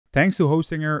Thanks to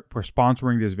Hostinger for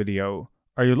sponsoring this video.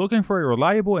 Are you looking for a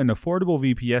reliable and affordable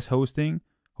VPS hosting?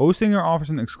 Hostinger offers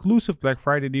an exclusive Black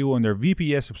Friday deal on their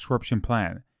VPS subscription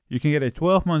plan. You can get a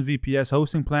 12-month VPS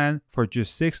hosting plan for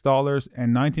just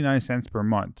 $6.99 per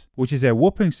month, which is a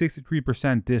whopping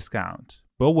 63% discount.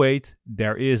 But wait,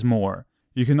 there is more.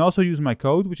 You can also use my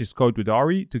code, which is code with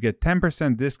Ari, to get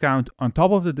 10% discount on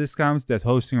top of the discount that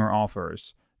Hostinger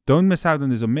offers. Don't miss out on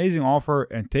this amazing offer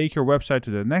and take your website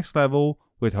to the next level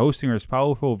with Hostinger's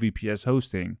powerful VPS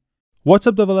hosting. What's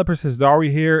up developers, it's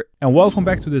Dari here, and welcome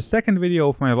back to the second video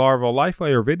of my Laravel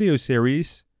Livewire video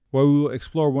series, where we will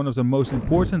explore one of the most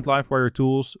important Livewire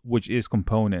tools, which is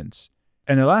components.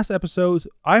 In the last episode,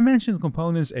 I mentioned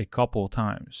components a couple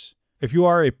times. If you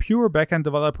are a pure backend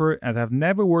developer and have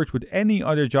never worked with any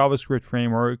other JavaScript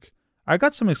framework, I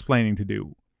got some explaining to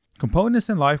do. Components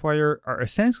in Livewire are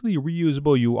essentially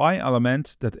reusable UI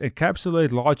elements that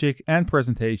encapsulate logic and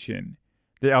presentation.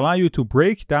 They allow you to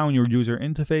break down your user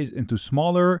interface into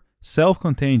smaller,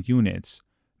 self-contained units,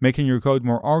 making your code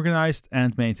more organized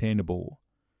and maintainable.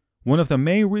 One of the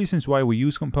main reasons why we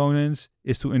use components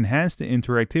is to enhance the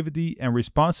interactivity and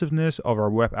responsiveness of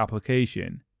our web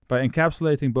application. By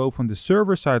encapsulating both on the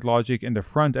server-side logic and the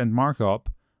front-end markup,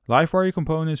 Livewire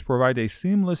components provide a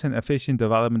seamless and efficient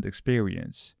development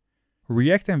experience.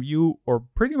 React and Vue, or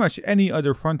pretty much any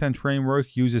other front-end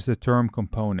framework, uses the term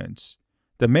components.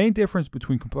 The main difference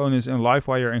between components in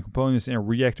Livewire and components in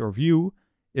React or Vue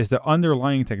is the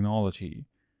underlying technology.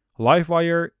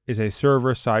 Livewire is a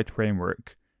server-side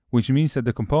framework, which means that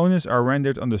the components are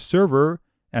rendered on the server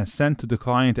and sent to the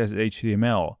client as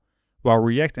HTML, while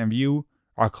React and Vue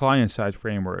are client-side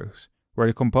frameworks, where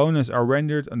the components are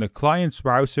rendered on the client's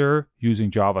browser using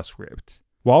JavaScript.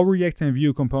 While React and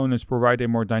Vue components provide a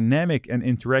more dynamic and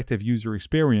interactive user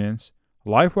experience,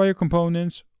 Livewire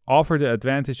components offer the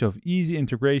advantage of easy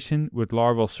integration with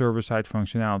Laravel server-side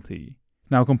functionality.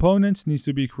 Now, components needs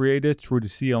to be created through the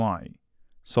CLI.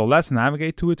 So let's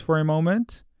navigate to it for a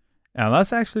moment, and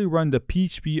let's actually run the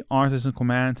PHP artisan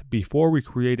command before we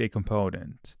create a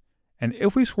component. And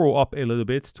if we scroll up a little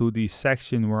bit to the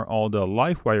section where all the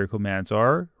Livewire commands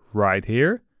are, right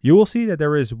here, you will see that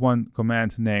there is one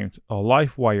command named a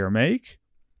Livewire make,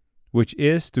 which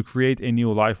is to create a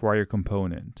new Livewire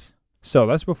component. So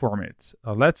let's perform it.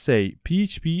 Let's say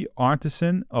PHP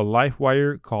artisan a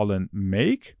Livewire colon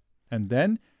make, and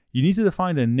then you need to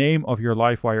define the name of your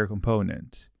Livewire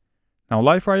component. Now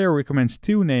Livewire recommends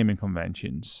two naming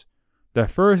conventions. The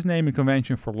first naming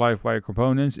convention for Livewire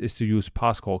components is to use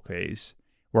Pascal case,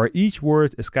 where each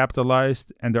word is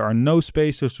capitalized and there are no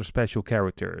spaces or special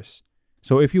characters.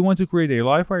 So if you want to create a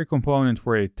Livewire component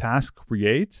for a task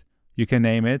create, you can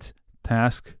name it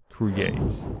task create.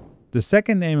 The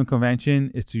second naming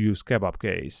convention is to use kebab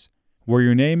case, where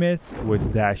you name it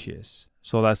with dashes.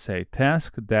 So let's say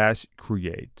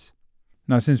task-create.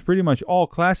 Now, since pretty much all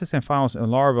classes and files in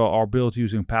Laravel are built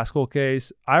using Pascal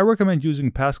case, I recommend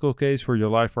using Pascal case for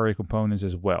your Livewire components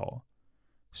as well.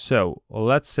 So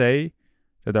let's say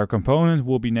that our component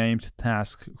will be named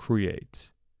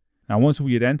task-create. Now, once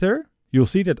we hit enter, you'll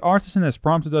see that Artisan has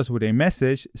prompted us with a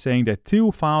message saying that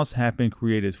two files have been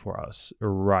created for us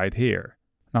right here.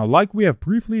 Now, like we have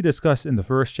briefly discussed in the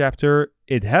first chapter,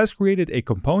 it has created a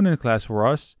component class for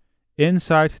us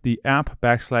inside the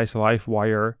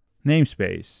app/Livewire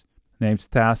namespace named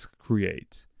task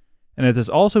create. And it has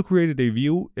also created a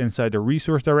view inside the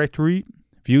resource directory,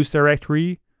 views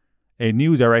directory, a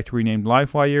new directory named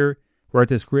Livewire, where it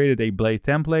has created a blade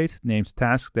template named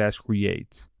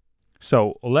task-create.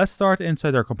 So let's start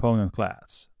inside our component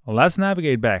class. Let's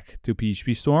navigate back to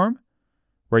PHP Storm,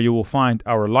 where you will find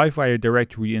our Livewire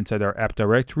directory inside our app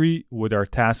directory with our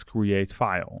task create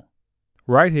file.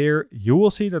 Right here, you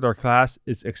will see that our class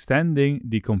is extending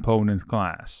the component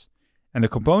class. And the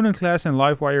component class in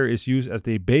Livewire is used as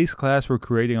the base class for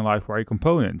creating Livewire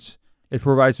components. It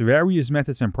provides various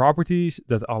methods and properties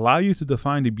that allow you to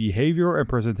define the behavior and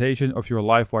presentation of your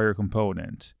Livewire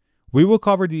component. We will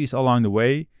cover these along the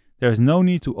way. There's no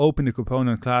need to open the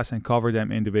component class and cover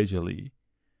them individually.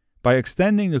 By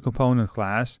extending the component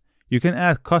class, you can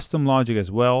add custom logic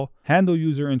as well, handle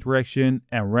user interaction,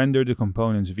 and render the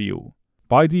component's view.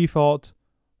 By default,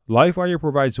 Livewire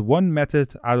provides one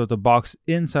method out of the box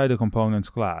inside the components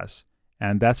class,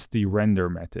 and that's the render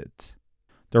method.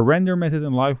 The render method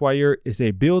in Livewire is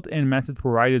a built-in method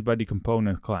provided by the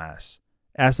component class.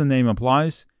 As the name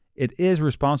implies, it is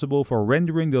responsible for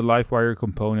rendering the Livewire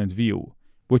component view,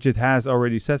 which it has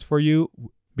already set for you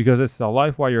because it's the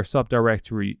Livewire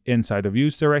subdirectory inside the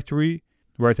views directory,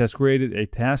 where it has created a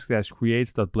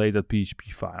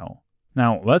task-create.blade.php file.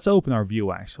 Now let's open our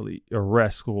view actually.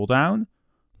 Scroll down,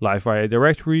 Livewire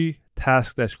directory,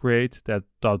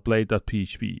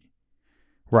 task-create.blade.php.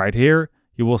 Right here,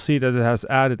 you will see that it has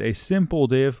added a simple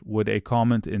div with a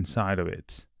comment inside of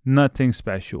it. Nothing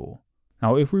special.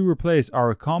 Now, if we replace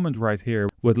our comment right here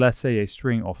with, let's say, a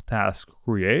string of task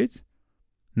create,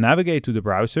 navigate to the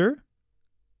browser,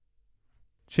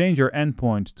 change your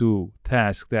endpoint to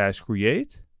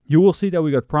task-create, you will see that we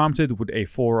got prompted with a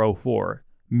 404,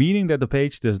 meaning that the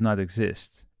page does not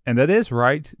exist. And that is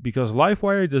right, because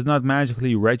Livewire does not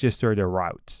magically register the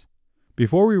route.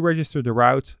 Before we register the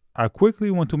route, I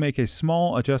quickly want to make a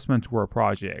small adjustment to our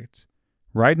project.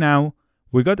 Right now,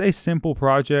 we got a simple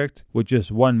project with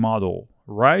just one model,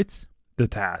 right? The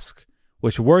task,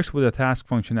 which works with the task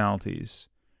functionalities.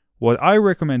 What I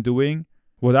recommend doing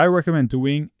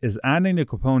is adding the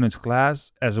components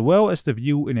class as well as the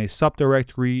view in a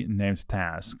subdirectory named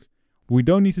task. We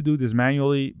don't need to do this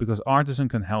manually because Artisan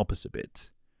can help us a bit.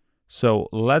 So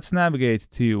let's navigate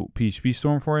to PHP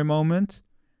Storm for a moment.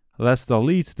 Let's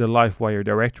delete the Livewire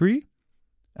directory.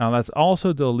 And let's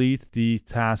also delete the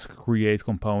task create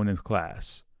component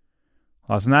class.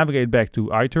 Let's navigate back to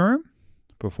iterm,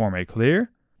 perform a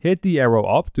clear, hit the arrow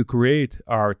up to create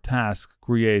our task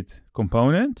create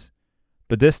component.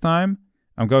 But this time,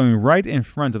 I'm going right in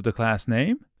front of the class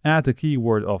name, add the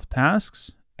keyword of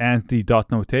tasks and the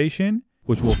dot notation,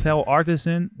 which will tell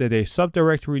Artisan that a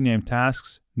subdirectory named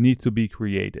tasks need to be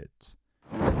created.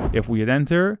 If we hit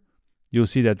enter, you'll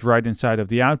see that right inside of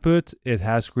the output, it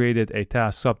has created a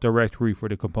task subdirectory for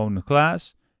the component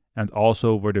class and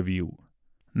also for the view.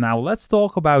 Now let's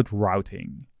talk about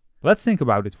routing. Let's think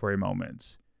about it for a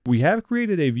moment. We have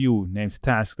created a view named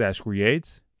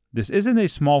task-create. This isn't a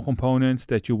small component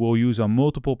that you will use on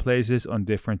multiple places on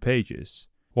different pages.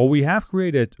 What we have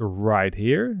created right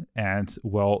here, and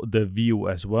well, the view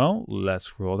as well, let's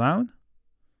scroll down.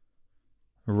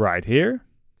 Right here,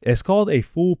 is called a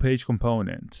full page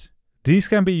component. These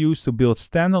can be used to build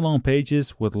standalone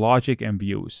pages with logic and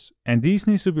views, and these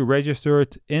need to be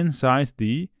registered inside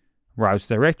the routes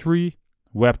directory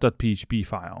web.php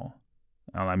file.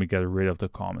 Now let me get rid of the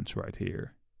comments right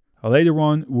here. Later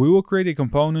on, we will create a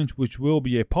component which will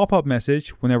be a pop-up message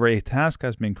whenever a task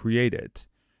has been created.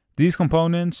 These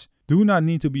components do not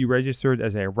need to be registered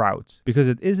as a route because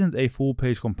it isn't a full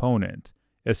page component.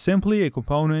 It's simply a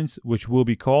component which will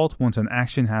be called once an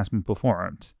action has been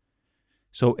performed.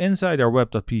 So inside our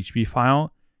web.php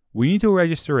file, we need to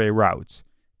register a route,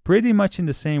 pretty much in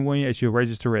the same way as you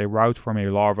register a route from a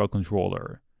Laravel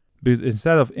controller. But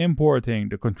instead of importing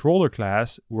the controller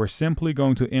class, we're simply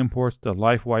going to import the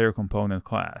Livewire component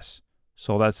class.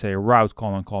 So let's say route :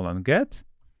 get.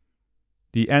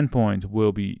 The endpoint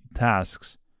will be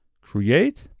tasks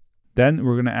create. Then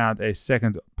we're going to add a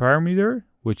second parameter,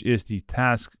 which is the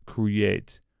task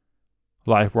create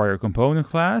Livewire component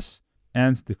class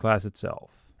and the class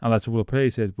itself. And let's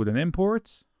replace it with an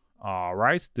import. All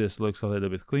right, this looks a little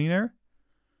bit cleaner.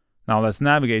 Now let's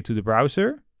navigate to the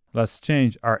browser. Let's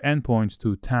change our endpoint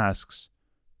to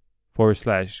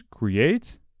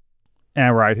tasks/create.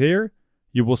 And right here,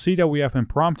 you will see that we have been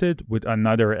prompted with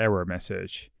another error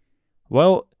message.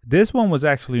 Well, this one was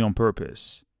actually on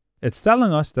purpose. It's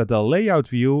telling us that the layout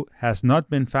view has not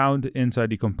been found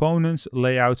inside the components,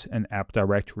 layouts, and app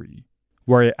directory,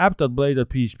 where a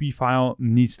app.blade.php file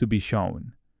needs to be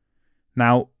shown.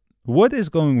 Now, what is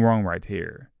going wrong right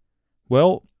here?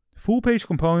 Well, full page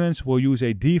components will use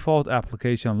a default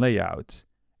application layout.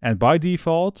 And by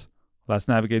default, let's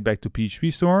navigate back to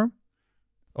PHP Storm,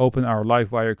 open our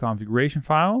Livewire configuration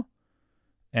file.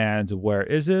 And where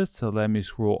is it? So let me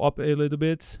scroll up a little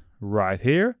bit. Right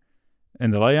here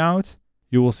in the layout,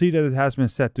 you will see that it has been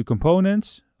set to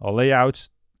components, layouts,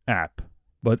 app.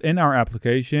 But in our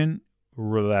application,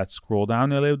 let's scroll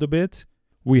down a little bit.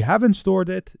 We haven't stored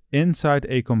it inside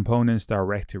a components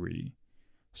directory.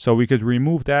 So we could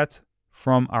remove that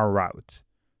from our route.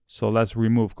 So let's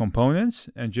remove components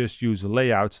and just use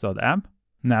layouts.app.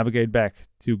 Navigate back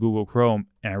to Google Chrome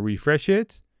and refresh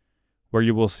it, where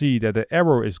you will see that the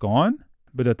error is gone,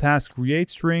 but the task create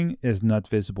string is not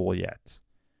visible yet.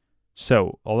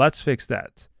 So let's fix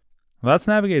that. Let's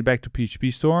navigate back to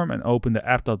PHP Storm and open the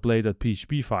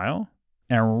app.blade.php file.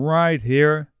 And right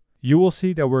here, you will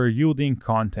see that we're yielding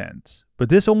content, but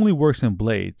this only works in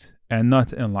Blade and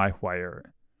not in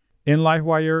Livewire. In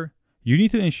Livewire, you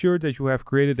need to ensure that you have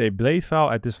created a Blade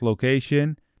file at this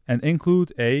location and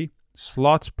include a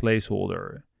slot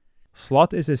placeholder.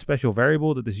 Slot is a special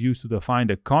variable that is used to define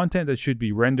the content that should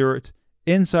be rendered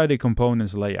inside a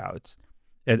component's layout.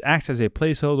 It acts as a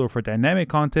placeholder for dynamic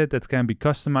content that can be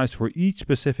customized for each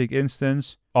specific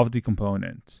instance of the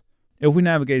component. If we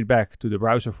navigate back to the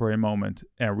browser for a moment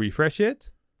and refresh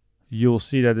it, you'll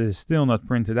see that it is still not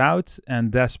printed out,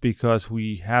 and that's because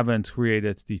we haven't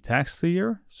created the text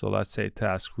here. So let's say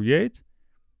task create,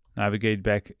 navigate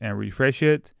back and refresh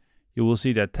it. You will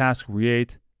see that task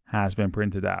create has been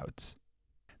printed out.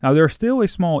 Now there's still a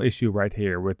small issue right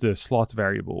here with the slot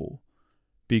variable,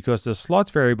 because the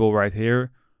slot variable right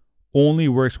here only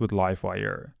works with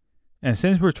Livewire. And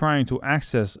since we're trying to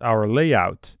access our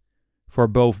layout for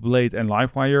both Blade and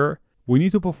Livewire, we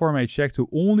need to perform a check to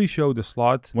only show the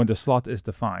slot when the slot is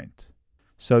defined.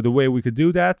 So the way we could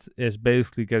do that is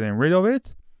basically getting rid of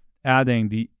it, adding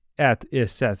the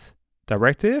 @isSet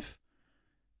directive,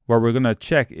 where we're going to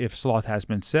check if slot has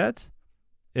been set.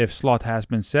 If slot has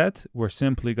been set, we're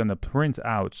simply going to print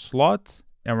out slot,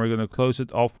 and we're going to close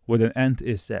it off with an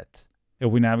 @isSet.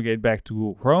 If we navigate back to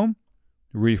Google Chrome,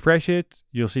 refresh it,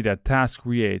 you'll see that task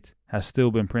create has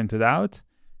still been printed out,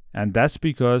 and that's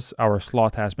because our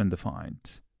slot has been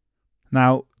defined.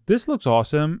 Now, this looks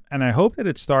awesome, and I hope that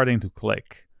it's starting to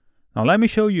click. Now let me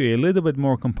show you a little bit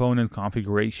more component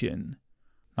configuration.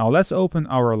 Now let's open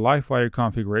our Livewire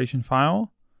configuration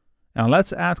file, and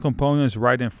let's add components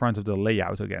right in front of the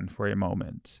layout again for a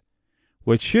moment,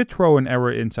 which should throw an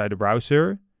error inside the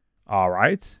browser.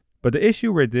 Alright, but the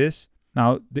issue with this,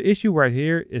 the issue right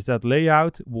here is that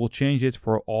layout will change it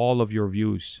for all of your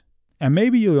views. And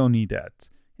maybe you don't need that,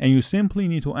 and you simply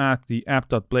need to add the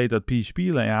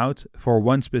app.blade.php layout for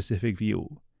one specific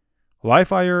view.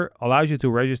 Livewire allows you to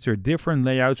register different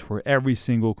layouts for every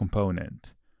single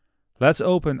component. Let's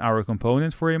open our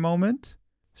component for a moment.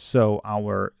 So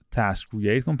our task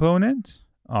create component,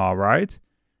 alright.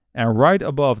 And right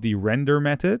above the render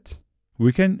method,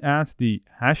 we can add the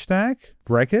hashtag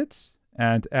brackets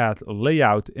and add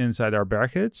layout inside our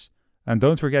brackets. And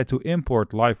don't forget to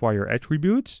import Livewire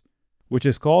attributes, which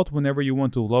is called whenever you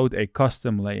want to load a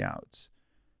custom layout.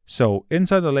 So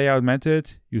inside the layout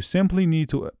method, you simply need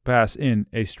to pass in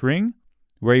a string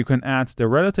where you can add the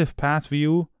relative path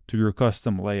view to your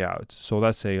custom layout. So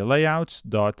let's say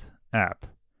layouts.app.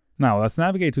 Now let's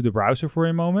navigate to the browser for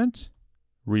a moment,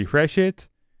 refresh it,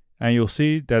 and you'll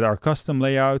see that our custom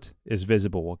layout is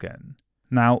visible again.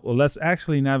 Now let's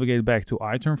actually navigate back to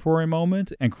iTerm for a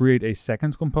moment and create a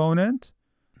second component.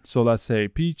 So let's say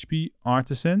PHP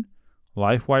artisan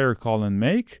Livewire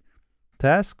make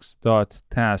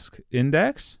tasks.task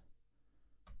index.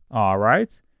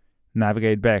 Alright,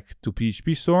 navigate back to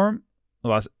PHP Storm.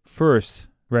 Let's first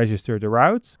register the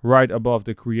route right above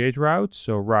the create route.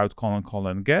 So route :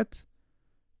 get.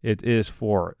 It is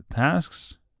for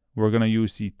tasks. We're going to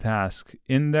use the task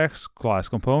index class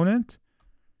component.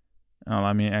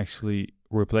 Let me actually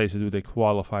replace it with a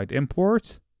qualified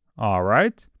import.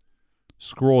 Alright.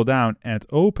 Scroll down and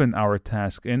open our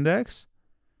task index.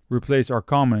 Replace our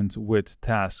comment with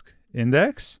task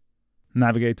index.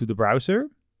 Navigate to the browser.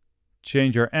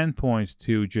 Change our endpoint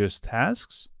to just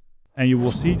tasks. And you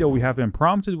will see that we have been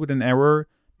prompted with an error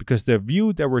because the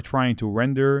view that we're trying to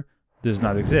render does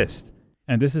not exist.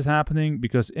 And this is happening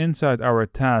because inside our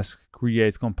task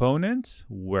create component,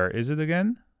 where is it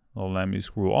again? Well, let me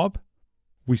scroll up.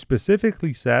 We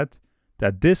specifically said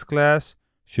that this class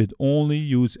should only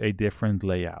use a different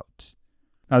layout.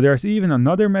 Now there's even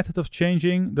another method of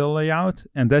changing the layout,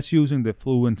 and that's using the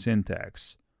fluent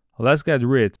syntax. Let's get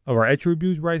rid of our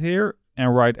attribute right here,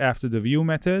 and right after the view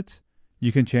method,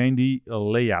 you can change the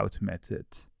layout method.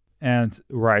 And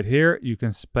right here, you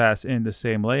can pass in the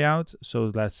same layout.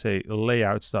 So let's say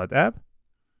layouts.app.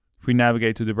 If we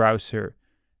navigate to the browser,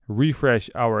 refresh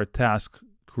our task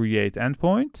create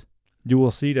endpoint, you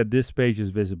will see that this page is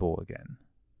visible again.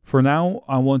 For now,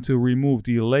 I want to remove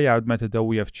the layout method that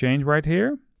we have changed right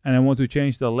here. And I want to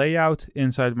change the layout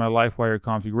inside my Livewire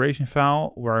configuration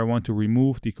file where I want to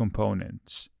remove the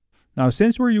components. Now,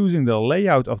 since we're using the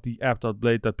layout of the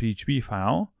app.blade.php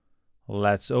file,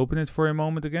 let's open it for a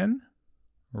moment again.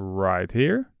 Right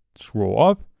here, scroll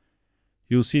up.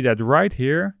 You'll see that right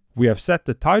here, we have set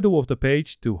the title of the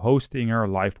page to Hostinger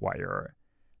Livewire.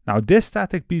 Now, this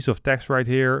static piece of text right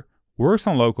here works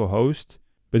on localhost,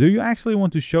 but do you actually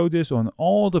want to show this on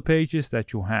all the pages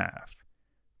that you have?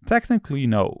 Technically,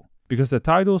 no, because the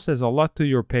title says a lot to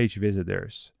your page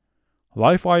visitors.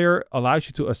 Livewire allows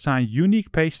you to assign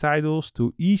unique page titles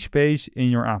to each page in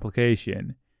your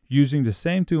application, using the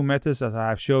same two methods as I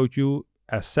have showed you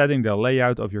as setting the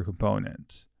layout of your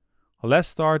component. Let's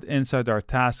start inside our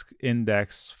task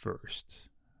index first,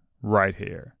 right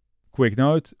here. Quick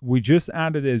note, we just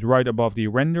added it right above the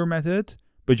render method,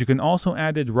 but you can also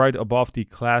add it right above the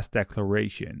class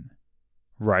declaration,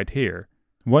 right here.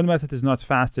 One method is not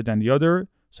faster than the other,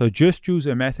 so just choose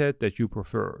a method that you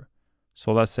prefer.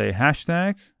 So let's say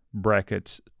hashtag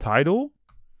brackets title,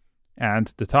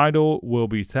 And the title will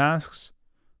be Tasks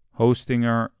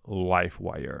Hostinger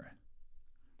Livewire.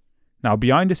 Now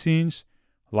behind the scenes,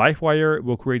 Livewire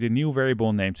will create a new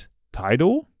variable named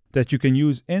title that you can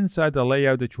use inside the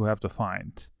layout that you have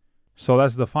defined. So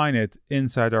let's define it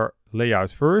inside our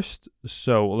layout first.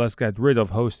 So let's get rid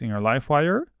of Hostinger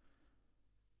Livewire,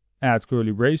 add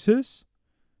curly braces,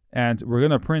 and we're going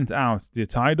to print out the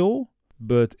title.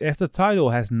 But if the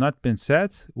title has not been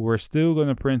set, we're still going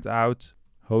to print out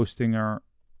Hostinger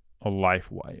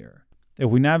Livewire.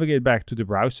 If we navigate back to the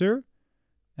browser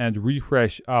and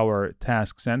refresh our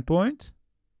tasks endpoint,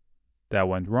 that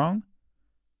went wrong.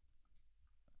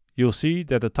 You'll see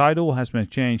that the title has been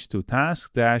changed to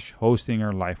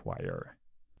Task-Hostinger Livewire.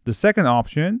 The second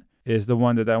option is the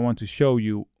one that I want to show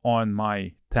you on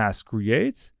my task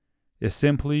create, is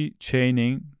simply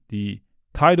chaining the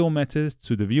title method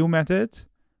to the view method,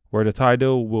 where the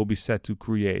title will be set to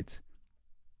create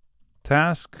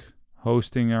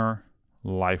Task-Hostinger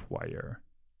Livewire.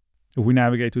 If we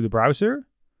navigate to the browser,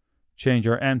 change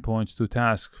our endpoint to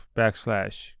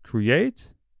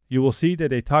task/create, you will see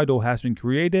that a title has been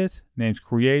created named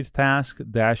create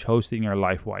task-hostinger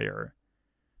livewire.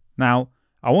 Now,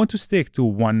 I want to stick to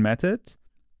one method,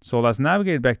 so let's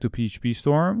navigate back to PHP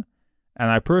Storm, and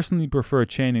I personally prefer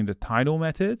chaining the title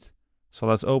method. So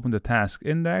let's open the task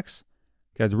index,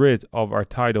 get rid of our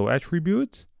title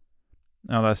attribute.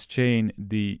 Now let's chain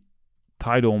the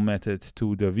title method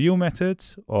to the view method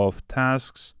of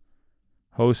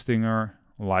tasks-hostinger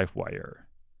livewire.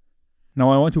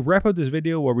 Now I want to wrap up this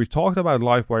video where we talked about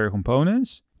Livewire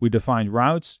components, we defined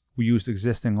routes, we used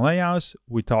existing layouts,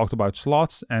 we talked about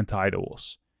slots and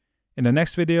titles. In the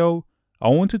next video, I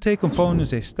want to take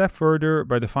components a step further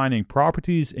by defining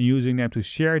properties and using them to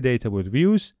share data with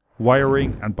views,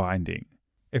 wiring and binding.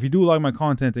 If you do like my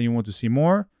content and you want to see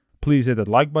more, please hit that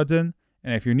like button,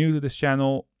 and if you're new to this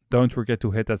channel, don't forget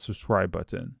to hit that subscribe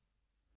button.